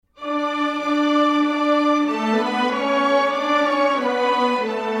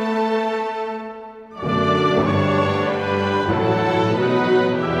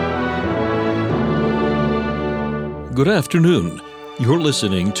Good afternoon. You're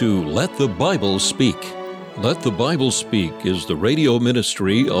listening to Let the Bible Speak. Let the Bible Speak is the radio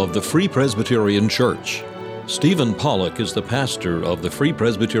ministry of the Free Presbyterian Church. Stephen Pollock is the pastor of the Free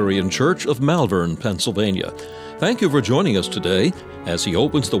Presbyterian Church of Malvern, Pennsylvania. Thank you for joining us today as he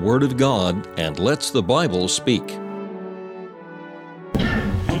opens the Word of God and lets the Bible speak.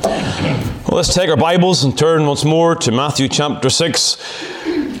 Well, let's take our Bibles and turn once more to Matthew chapter 6.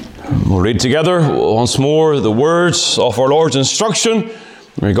 We'll read together once more the words of our Lord's instruction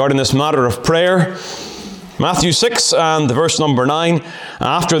regarding this matter of prayer. Matthew 6 and the verse number 9.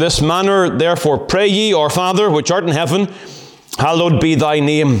 After this manner, therefore, pray ye, Our Father, which art in heaven, hallowed be thy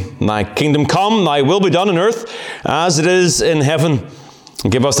name. Thy kingdom come, thy will be done on earth, as it is in heaven.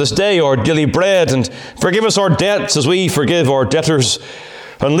 And give us this day our daily bread, and forgive us our debts as we forgive our debtors.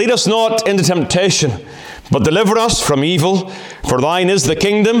 And lead us not into temptation, but deliver us from evil. For thine is the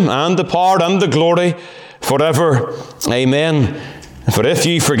kingdom, and the power, and the glory, forever. Amen. For if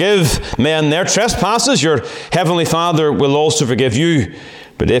ye forgive men their trespasses, your heavenly Father will also forgive you.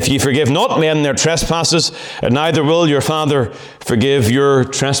 But if ye forgive not men their trespasses, neither will your Father forgive your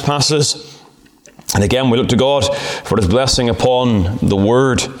trespasses. And again, we look to God for His blessing upon the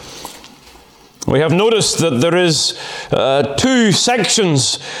Word. We have noticed that there is two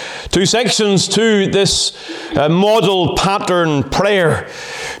sections to this model pattern prayer.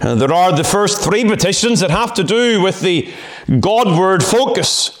 There are the first three petitions that have to do with the Godward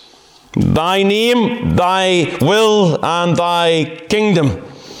focus. Thy name, thy will, and thy kingdom.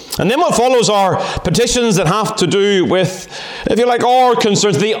 And then what follows are petitions that have to do with, if you like, our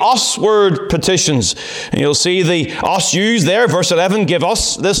concerns, the us-word petitions. And you'll see the us used there, verse 11, give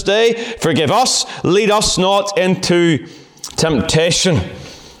us this day, forgive us, lead us not into temptation.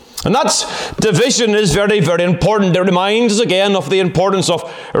 And that division is very, very important. It reminds us again of the importance of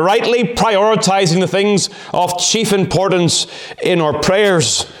rightly prioritizing the things of chief importance in our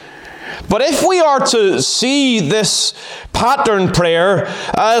prayers. But if we are to see this pattern prayer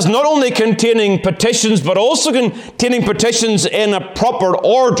as not only containing petitions, but also containing petitions in a proper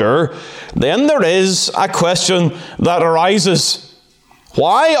order, then there is a question that arises.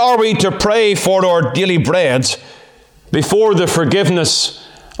 Why are we to pray for our daily bread before the forgiveness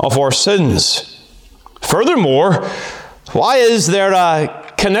of our sins? Furthermore, why is there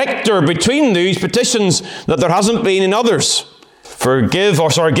a connector between these petitions that there hasn't been in others? Give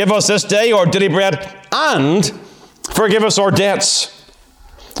us this day our daily bread, and forgive us our debts.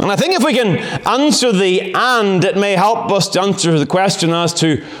 And I think if we can answer the and, it may help us to answer the question as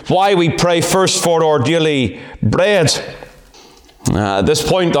to why we pray first for our daily bread. At this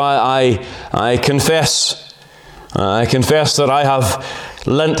point, I confess that I have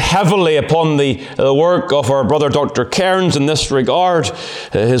lent heavily upon the work of our brother Dr. Cairns in this regard.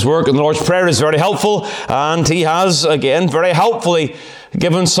 His work in the Lord's Prayer is very helpful, and he has, again, very helpfully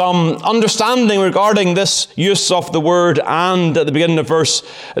given some understanding regarding this use of the word and at the beginning of verse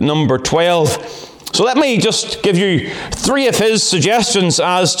number 12. So let me just give you three of his suggestions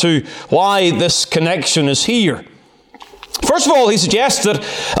as to why this connection is here. First of all, he suggests that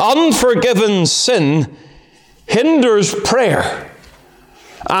unforgiven sin hinders prayer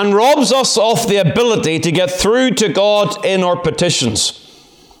and robs us of the ability to get through to God in our petitions.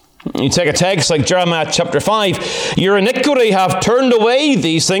 You take a text like Jeremiah chapter 5, your iniquity have turned away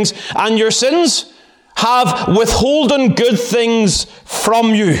these things, and your sins have withholden good things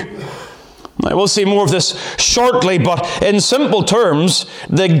from you. I will see more of this shortly, but in simple terms,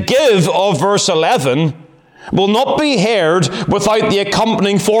 the give of verse 11 will not be heard without the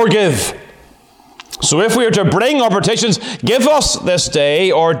accompanying forgive. So if we are to bring our petitions, give us this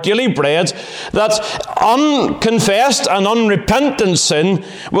day our daily bread, that unconfessed and unrepentant sin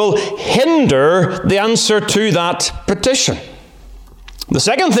will hinder the answer to that petition. The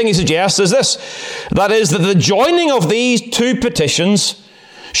second thing he suggests is this, that is that the joining of these two petitions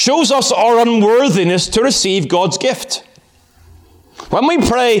shows us our unworthiness to receive God's gift. When we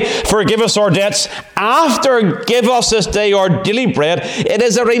pray, forgive us our debts, after give us this day our daily bread, it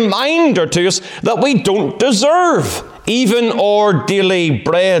is a reminder to us that we don't deserve even our daily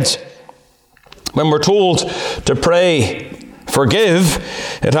bread. When we're told to pray, forgive,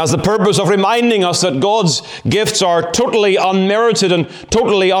 it has the purpose of reminding us that God's gifts are totally unmerited and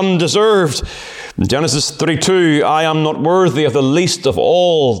totally undeserved. In Genesis 3:2, I am not worthy of the least of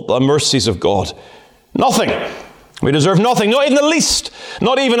all the mercies of God. Nothing. We deserve nothing, not even the least,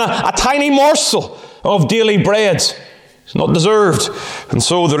 not even a tiny morsel of daily bread. It's not deserved. And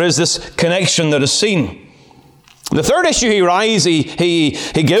so there is this connection that is seen. The third issue he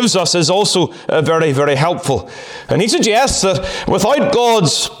gives us is also very, very helpful. And he suggests that without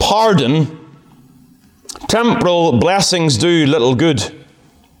God's pardon, Temporal blessings do little good.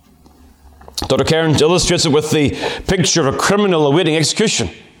 Dr. Cairns illustrates it with the picture of a criminal awaiting execution,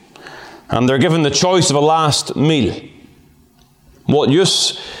 and they're given the choice of a last meal. What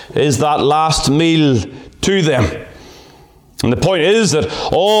use is that last meal to them? And the point is that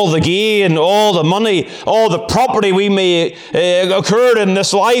all the gain, all the money, all the property we may occur in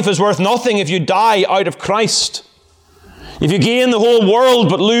this life is worth nothing if you die out of Christ. If you gain the whole world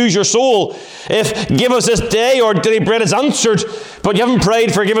but lose your soul, if give us this day our daily bread is answered, but you haven't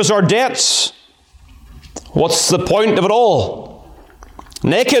prayed forgive us our debts, what's the point of it all?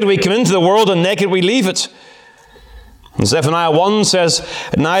 Naked we come into the world and naked we leave it. And Zephaniah 1 says,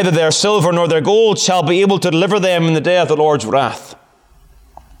 neither their silver nor their gold shall be able to deliver them in the day of the Lord's wrath.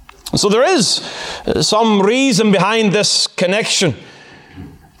 So there is some reason behind this connection.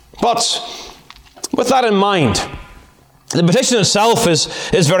 But with that in mind, the petition itself is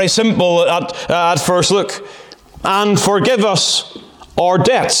very simple at first look. And forgive us our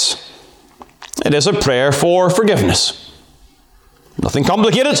debts. It is a prayer for forgiveness. Nothing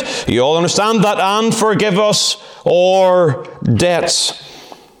complicated. You all understand that. And forgive us our debts.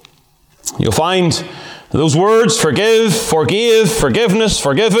 You'll find those words, forgive, forgive, forgiveness,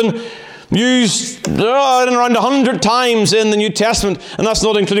 forgiven, used around 100 times in the New Testament. And that's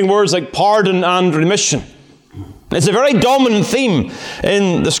not including words like pardon and remission. It's a very dominant theme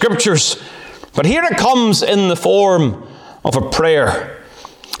in the Scriptures. But here it comes in the form of a prayer.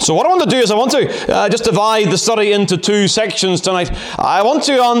 So what I want to do is I want to just divide the study into two sections tonight. I want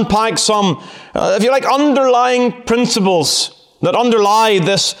to unpack some, if you like, underlying principles that underlie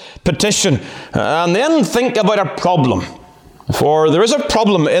this petition. And then think about a problem. For there is a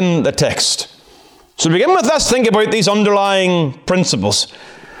problem in the text. So to begin with, let's think about these underlying principles.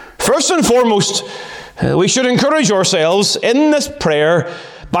 First and foremost, we should encourage ourselves in this prayer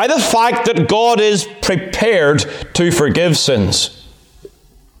by the fact that God is prepared to forgive sins.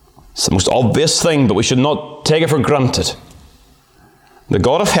 It's the most obvious thing, but we should not take it for granted. The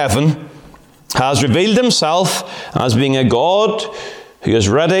God of heaven has revealed himself as being a God who is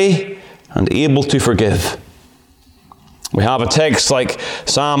ready and able to forgive. We have a text like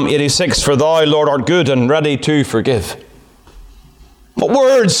Psalm 86, for thou, Lord, art good and ready to forgive. What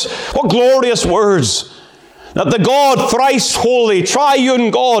words, what glorious words, that the God, thrice holy,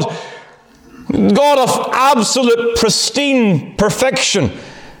 triune God, God of absolute pristine perfection,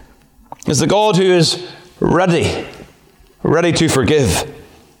 is the God who is ready to forgive.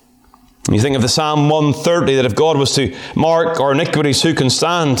 And you think of the Psalm 130, that if God was to mark our iniquities, who can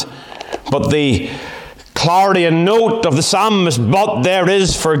stand? But the clarity and note of the psalmist, but there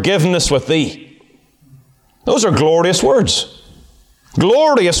is forgiveness with thee. Those are glorious words.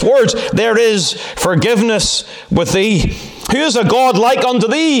 Glorious words. There is forgiveness with thee. Who is a God like unto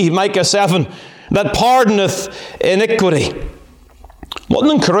thee, Micah 7, that pardoneth iniquity? What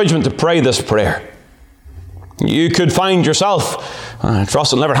an encouragement to pray this prayer. You could find yourself, I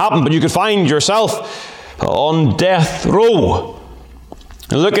trust it'll never happen, but you could find yourself on death row,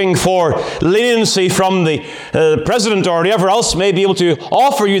 looking for leniency from the president or whoever else may be able to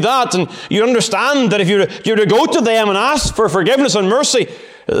offer you that. And you understand that if you were to go to them and ask for forgiveness and mercy,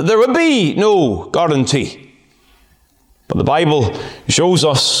 there would be no guarantee. But the Bible shows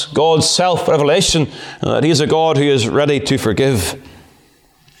us God's self-revelation, that he is a God who is ready to forgive.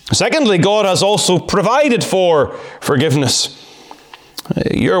 Secondly, God has also provided for forgiveness.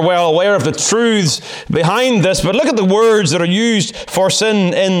 You're well aware of the truths behind this, but look at the words that are used for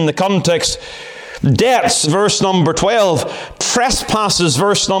sin in the context. Debts, verse number 12. Trespasses,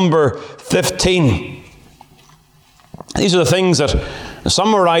 verse number 15. These are the things that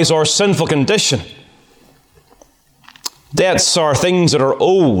summarize our sinful condition. Debts are things that are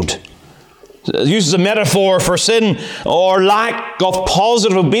owed. It uses a metaphor for sin or lack of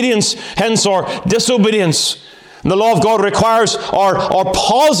positive obedience, hence our disobedience. The law of God requires our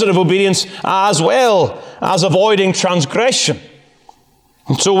positive obedience as well as avoiding transgression.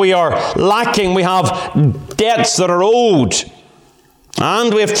 And so we are lacking. We have debts that are owed.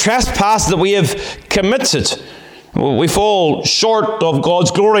 And we have trespass that we have committed. We fall short of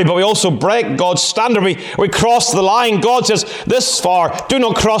God's glory, but we also break God's standard. We cross the line. God says, this far, do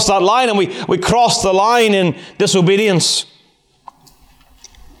not cross that line. And we cross the line in disobedience.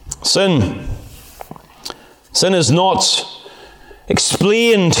 Sin is not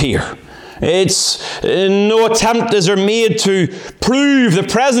explained here. It's no attempt is there made to prove the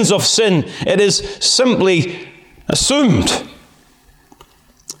presence of sin. It is simply assumed.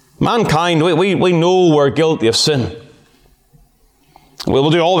 Mankind, we know we're guilty of sin.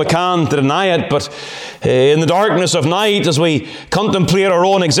 We'll do all we can to deny it, but in the darkness of night, as we contemplate our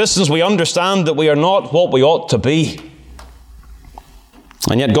own existence, we understand that we are not what we ought to be.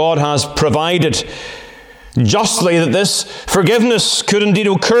 And yet God has provided justly that this forgiveness could indeed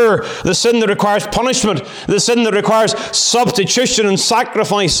occur. The sin that requires punishment, the sin that requires substitution and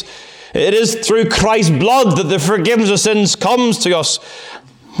sacrifice, it is through Christ's blood that the forgiveness of sins comes to us.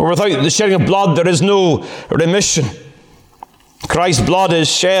 For without the shedding of blood, there is no remission. Christ's blood is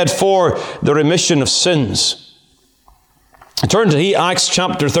shed for the remission of sins. Turn to Acts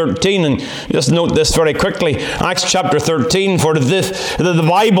chapter 13 and just note this very quickly. Acts chapter 13, for the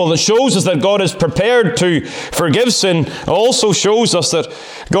Bible that shows us that God is prepared to forgive sin also shows us that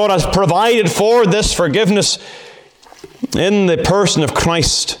God has provided for this forgiveness in the person of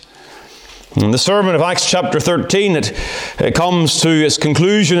Christ. In the sermon of Acts chapter 13, it comes to its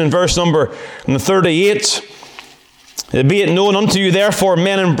conclusion in verse number 38. Be it known unto you, therefore,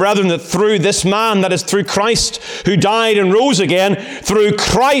 men and brethren, that through this man, that is through Christ, who died and rose again, through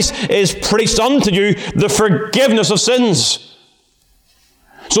Christ is preached unto you the forgiveness of sins.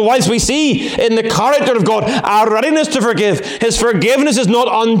 So whilst we see in the character of God our readiness to forgive, his forgiveness is not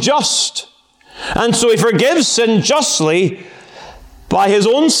unjust. And so he forgives sin justly by his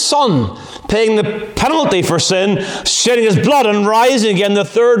own Son paying the penalty for sin, shedding his blood and rising again the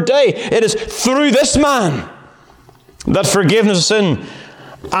third day. It is through this man that forgiveness of sin,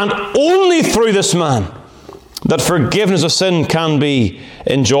 and only through this man, that forgiveness of sin can be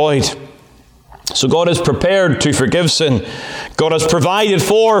enjoyed. So God is prepared to forgive sin. God has provided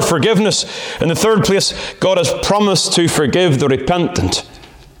for forgiveness. In the third place, God has promised to forgive the repentant.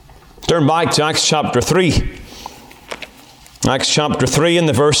 Turn back to Acts chapter 3. Acts chapter 3 in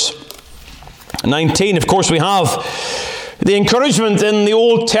the verse 19. Of course, we have the encouragement in the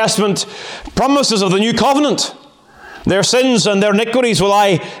Old Testament promises of the New Covenant. Their sins and their iniquities will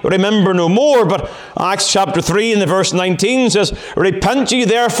I remember no more. But Acts chapter 3 in the verse 19 says, Repent ye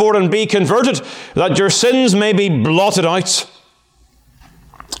therefore and be converted, that your sins may be blotted out.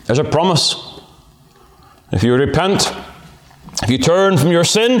 There's a promise. If you repent, if you turn from your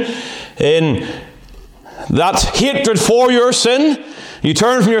sin in that hatred for your sin, you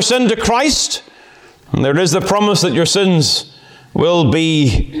turn from your sin to Christ, and there is the promise that your sins will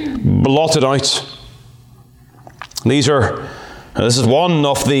be blotted out. This is one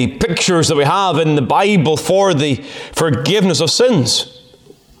of the pictures that we have in the Bible for the forgiveness of sins.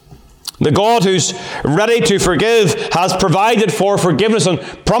 The God who's ready to forgive has provided for forgiveness and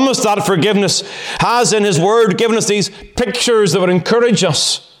promised that forgiveness, has in his word given us these pictures that would encourage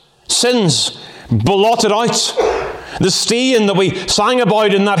us. Sins blotted out. The stain that we sang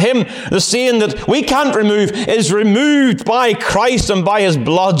about in that hymn, the stain that we can't remove, is removed by Christ and by his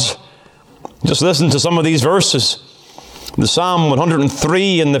blood. Just listen to some of these verses. The Psalm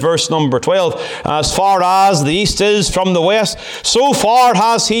 103 in the verse number 12. As far as the east is from the west, so far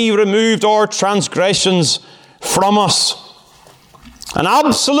has he removed our transgressions from us. An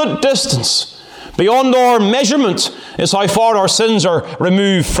absolute distance beyond our measurement is how far our sins are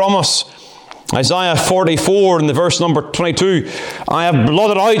removed from us. Isaiah 44 in the verse number 22. I have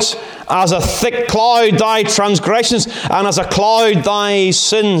blotted out as a thick cloud thy transgressions, and as a cloud thy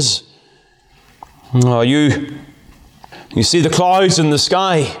sins. You see the clouds in the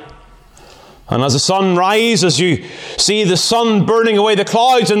sky. And as the sun rises, you see the sun burning away the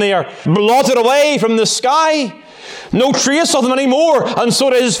clouds, and they are blotted away from the sky. No trace of them anymore. And so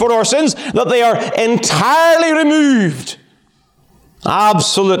it is for our sins, that they are entirely removed.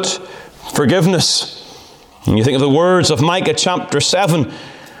 Absolute forgiveness. And you think of the words of Micah chapter 7.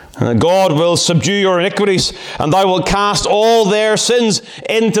 God will subdue your iniquities, and thou wilt cast all their sins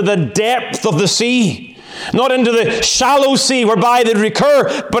into the depth of the sea. Not into the shallow sea whereby they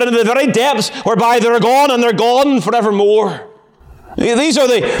recur, but into the very depths whereby they're gone, and they're gone forevermore. These are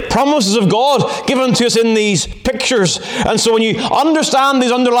the promises of God given to us in these pictures. And so when you understand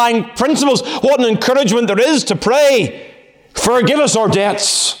these underlying principles, what an encouragement there is to pray, forgive us our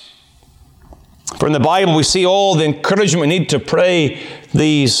debts. For in the Bible we see all the encouragement we need to pray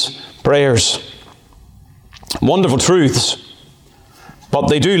these prayers. Wonderful truths, but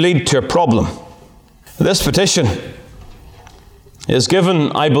they do lead to a problem. This petition is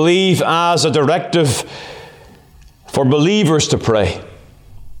given, I believe, as a directive for believers to pray.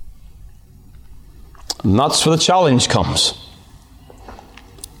 And that's where the challenge comes.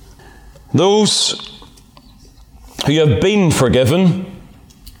 Those who have been forgiven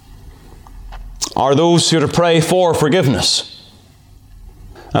are those who are to pray for forgiveness.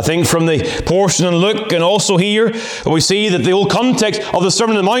 I think from the portion in Luke and also here, we see that the whole context of the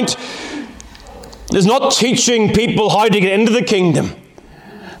Sermon on the Mount is not teaching people how to get into the kingdom.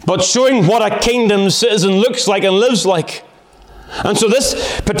 but showing what a kingdom citizen looks like and lives like. And so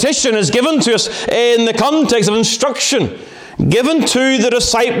this petition is given to us in the context of instruction given to the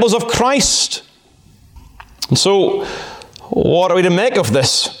disciples of Christ. And so, what are we to make of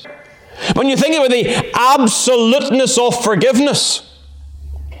this? When you think about the absoluteness of forgiveness,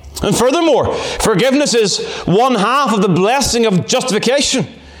 and furthermore, forgiveness is one half of the blessing of justification.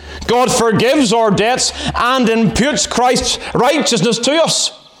 God forgives our debts and imputes Christ's righteousness to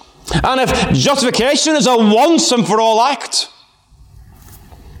us. And if justification is a once and for all act,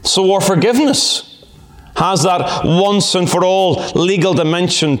 so our forgiveness has that once and for all legal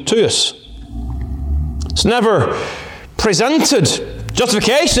dimension to us. It's never presented,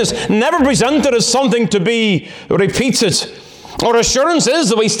 justification is never presented as something to be repeated. Our assurance is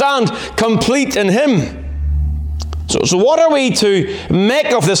that we stand complete in Him. So what are we to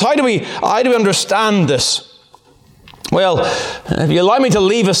make of this? How do we understand this? Well, if you allow me to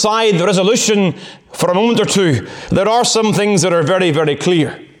leave aside the resolution for a moment or two, there are some things that are very, very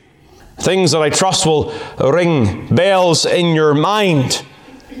clear. Things that I trust will ring bells in your mind.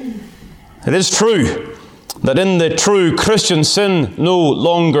 It is true that in the true Christian, sin no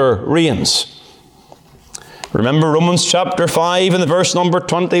longer reigns. Remember Romans chapter 5 and the verse number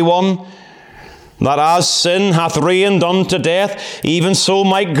 21, that as sin hath reigned unto death, even so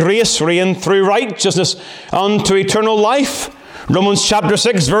might grace reign through righteousness unto eternal life. Romans chapter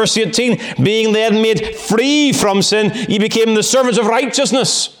 6 verse 18, being then made free from sin, ye became the servants of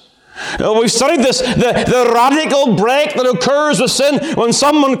righteousness. We've studied this, the radical break that occurs with sin when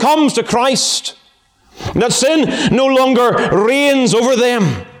someone comes to Christ. That sin no longer reigns over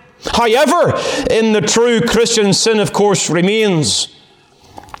them. However, in the true Christian, sin of course remains.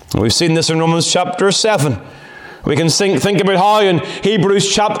 We've seen this in Romans chapter 7. We can think about how in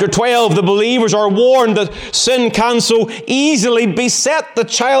Hebrews chapter 12 the believers are warned that sin can so easily beset the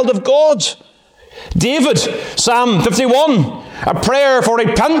child of God. David, Psalm 51, a prayer for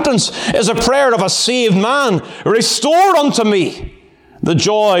repentance is a prayer of a saved man. Restore unto me the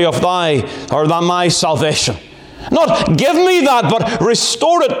joy of my salvation. Not give me that, but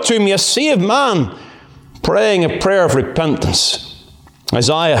restore it to me, a saved man, praying a prayer of repentance.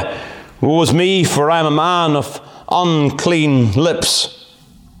 Isaiah, woe is me, for I am a man of unclean lips.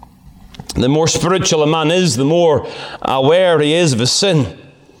 The more spiritual a man is, the more aware he is of his sin.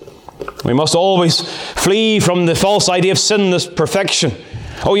 We must always flee from the false idea of sin as perfection.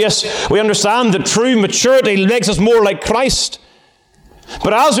 Oh yes, we understand that true maturity makes us more like Christ.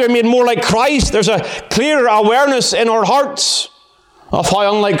 But as we are made more like Christ, there's a clearer awareness in our hearts of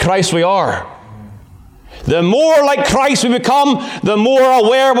how unlike Christ we are. The more like Christ we become, the more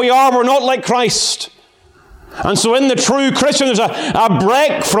aware we are we're not like Christ. And so in the true Christian, there's a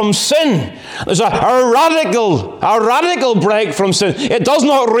break from sin. There's a radical break from sin. It does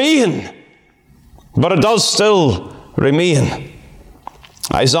not reign, but it does still remain.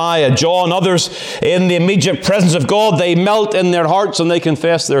 Isaiah, John, others in the immediate presence of God, they melt in their hearts and they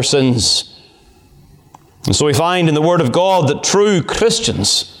confess their sins. And so we find in the Word of God that true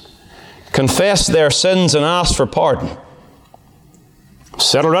Christians confess their sins and ask for pardon.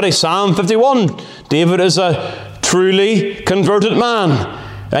 Said already, Psalm 51, David is a truly converted man.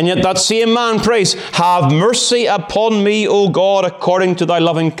 And yet that same man prays, have mercy upon me, O God, according to thy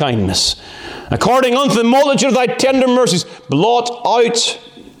loving kindness. According unto the multitude of thy tender mercies, blot out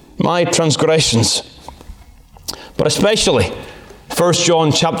my transgressions. But especially, 1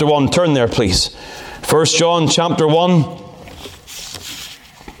 John chapter 1, turn there please. 1 John chapter 1.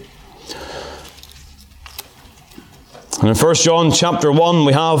 And in 1 John chapter 1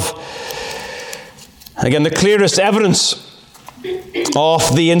 we have, again, the clearest evidence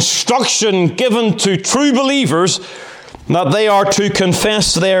of the instruction given to true believers that they are to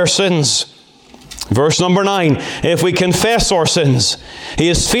confess their sins. Verse number 9, if we confess our sins, He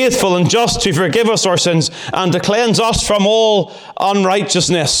is faithful and just to forgive us our sins and to cleanse us from all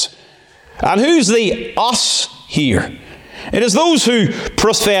unrighteousness. And who's the us here? It is those who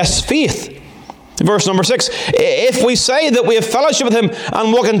profess faith. Verse number 6, if we say that we have fellowship with Him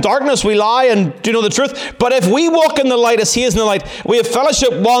and walk in darkness, we lie and do know the truth. But if we walk in the light as He is in the light, we have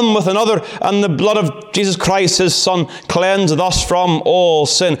fellowship one with another, and the blood of Jesus Christ, His Son, cleanseth us from all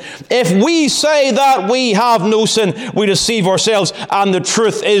sin. If we say that we have no sin, we deceive ourselves, and the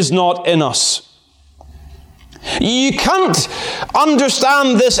truth is not in us. You can't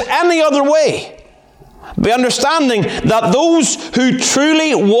understand this any other way. By understanding that those who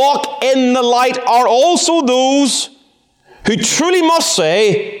truly walk in the light are also those who truly must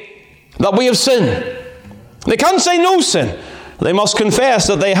say that we have sinned. They can't say no sin. They must confess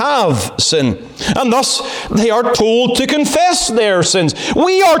that they have sin. And thus, they are told to confess their sins.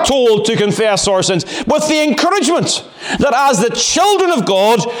 We are told to confess our sins with the encouragement that as the children of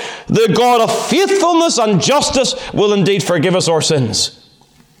God, the God of faithfulness and justice will indeed forgive us our sins.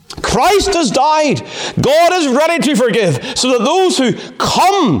 Christ has died. God is ready to forgive, so that those who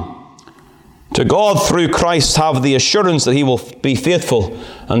come to God through Christ have the assurance that He will be faithful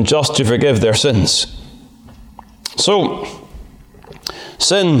and just to forgive their sins. So,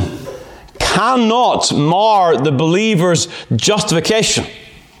 sin cannot mar the believer's justification.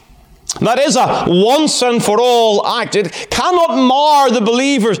 That is a once and for all act. It cannot mar the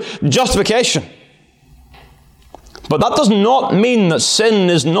believer's justification. But that does not mean that sin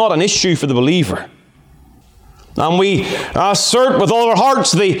is not an issue for the believer. And we assert with all our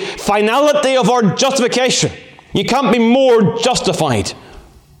hearts the finality of our justification. You can't be more justified.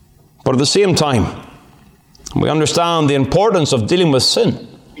 But at the same time, we understand the importance of dealing with sin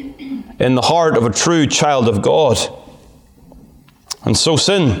in the heart of a true child of God. And so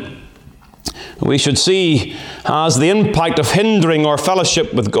sin, we should see, has the impact of hindering our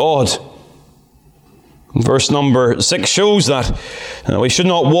fellowship with God. Verse number 6 shows that we should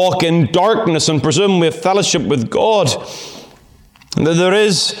not walk in darkness and presume we have fellowship with God. There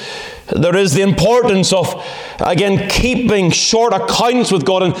is the importance of, again, keeping short accounts with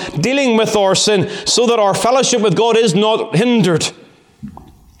God and dealing with our sin so that our fellowship with God is not hindered.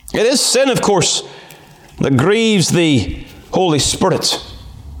 It is sin, of course, that grieves the Holy Spirit.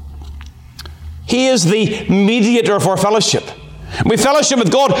 He is the mediator of our fellowship. We fellowship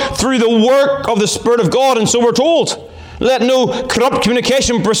with God through the work of the Spirit of God, and so we're told, let no corrupt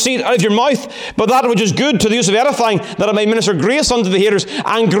communication proceed out of your mouth, but that which is good to the use of edifying, that it may minister grace unto the hearers,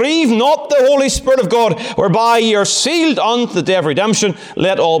 and grieve not the Holy Spirit of God, whereby ye are sealed unto the day of redemption.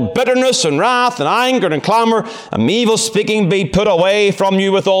 Let all bitterness and wrath and anger and clamour and evil speaking be put away from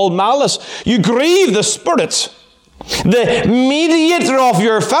you with all malice. You grieve the Spirit, the mediator of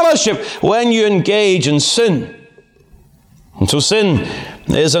your fellowship, when you engage in sin. And so sin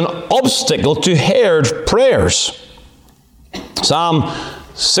is an obstacle to heard prayers. Psalm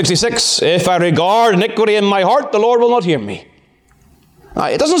 66, if I regard iniquity in my heart, the Lord will not hear me. Now,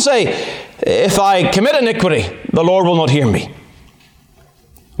 it doesn't say, if I commit iniquity, the Lord will not hear me.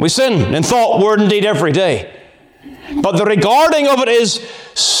 We sin in thought, word, and deed every day. But the regarding of it is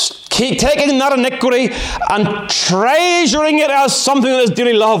taking that iniquity and treasuring it as something that is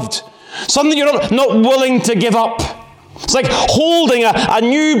dearly loved. Something you're not willing to give up. It's like holding a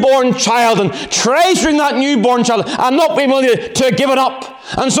newborn child and treasuring that newborn child and not being willing to give it up.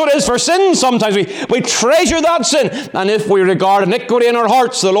 And so it is for sin sometimes. We treasure that sin. And if we regard iniquity in our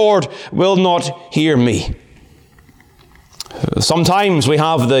hearts, the Lord will not hear me. Sometimes we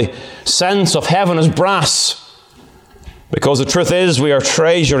have the sense of heaven as brass, because the truth is we are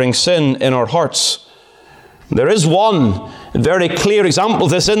treasuring sin in our hearts. There is one very clear example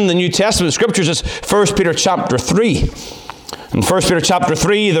of this in the New Testament Scriptures. It's 1 Peter chapter 3. In 1 Peter chapter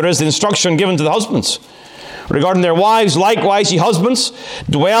 3, there is the instruction given to the husbands regarding their wives. Likewise, ye husbands,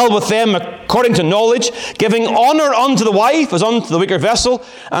 dwell with them according to knowledge, giving honour unto the wife as unto the weaker vessel,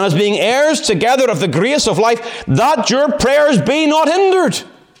 and as being heirs together of the grace of life, that your prayers be not hindered.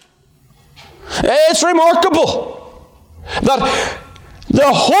 It's remarkable that the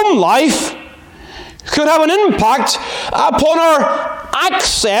home life could have an impact upon our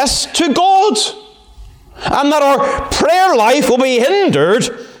access to God, and that our prayer life will be hindered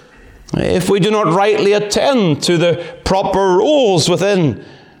if we do not rightly attend to the proper roles within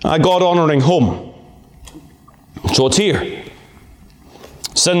a God-honouring home. So it's here.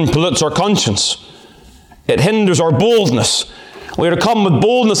 Sin pollutes our conscience. It hinders our boldness. We are to come with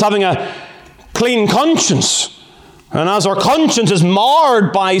boldness having a clean conscience. And as our conscience is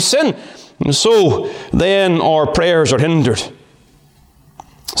marred by sin, and so then our prayers are hindered.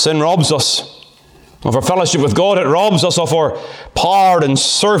 Sin robs us of our fellowship with God. It robs us of our power and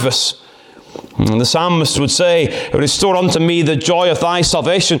service. And the psalmist would say, restore unto me the joy of thy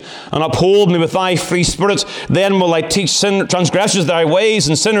salvation, and uphold me with thy free spirit. Then will I teach transgressors thy ways,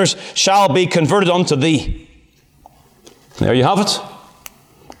 and sinners shall be converted unto thee. There you have it.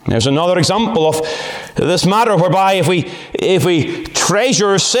 There's another example of this matter whereby if we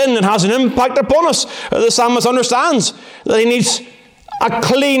treasure sin, it has an impact upon us. The psalmist understands that he needs a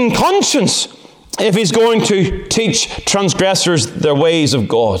clean conscience if he's going to teach transgressors their ways of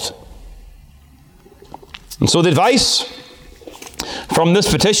God. And so the advice from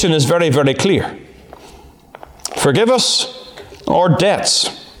this petition is very, very clear. Forgive us our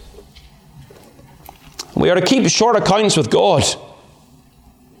debts. We are to keep short accounts with God.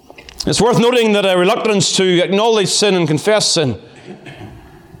 It's worth noting that a reluctance to acknowledge sin and confess sin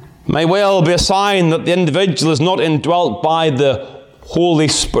may well be a sign that the individual is not indwelt by the Holy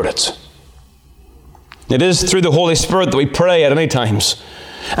Spirit. It is through the Holy Spirit that we pray at any times.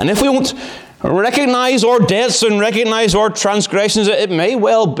 And if we don't recognize our debts and recognize our transgressions, it may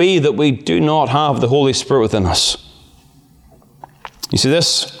well be that we do not have the Holy Spirit within us. You see,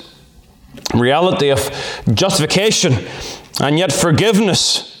 this reality of justification and yet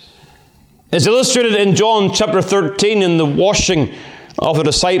forgiveness is illustrated in John chapter 13 in the washing of the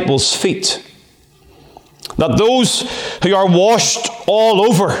disciples' feet. That those who are washed all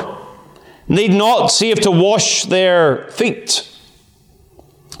over need not save to wash their feet.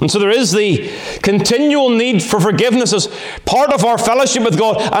 And so there is the continual need for forgiveness as part of our fellowship with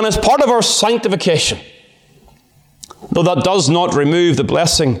God and as part of our sanctification. Though that does not remove the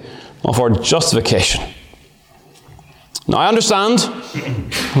blessing of our justification. Now, I understand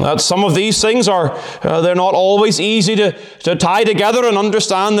that some of these things they're not always easy to tie together and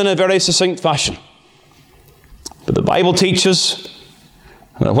understand in a very succinct fashion. But the Bible teaches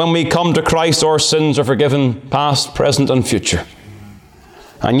that when we come to Christ, our sins are forgiven, past, present, and future.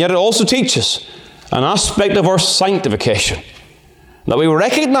 And yet it also teaches an aspect of our sanctification, that we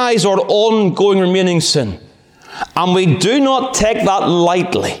recognize our ongoing remaining sin, and we do not take that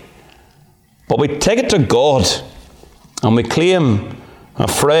lightly, but we take it to God, and we claim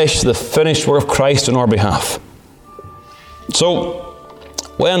afresh the finished work of Christ on our behalf. So,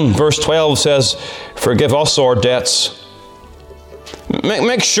 when verse 12 says, forgive us our debts,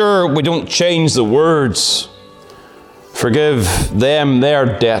 make sure we don't change the words. Forgive them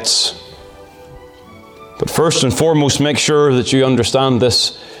their debts. But first and foremost, make sure that you understand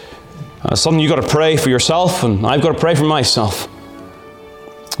this as something you've got to pray for yourself, and I've got to pray for myself,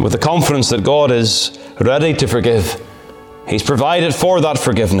 with the confidence that God is ready to forgive. He's provided for that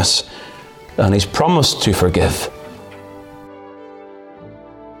forgiveness, and He's promised to forgive.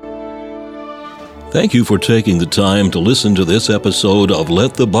 Thank you for taking the time to listen to this episode of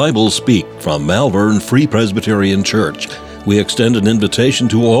Let the Bible Speak from Malvern Free Presbyterian Church. We extend an invitation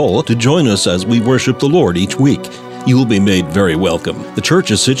to all to join us as we worship the Lord each week. You will be made very welcome. The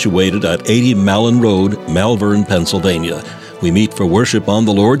church is situated at 80 Malin Road, Malvern, Pennsylvania. We meet for worship on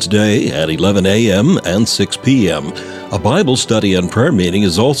the Lord's Day at 11 a.m. and 6 p.m. A Bible study and prayer meeting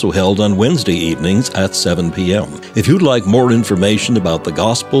is also held on Wednesday evenings at 7 p.m. If you'd like more information about the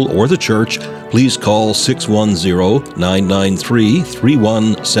gospel or the church, please call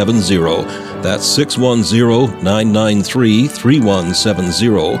 610-993-3170. That's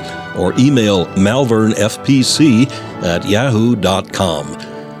 610-993-3170. Or email malvernfpc@yahoo.com.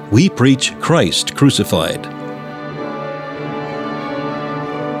 We preach Christ crucified.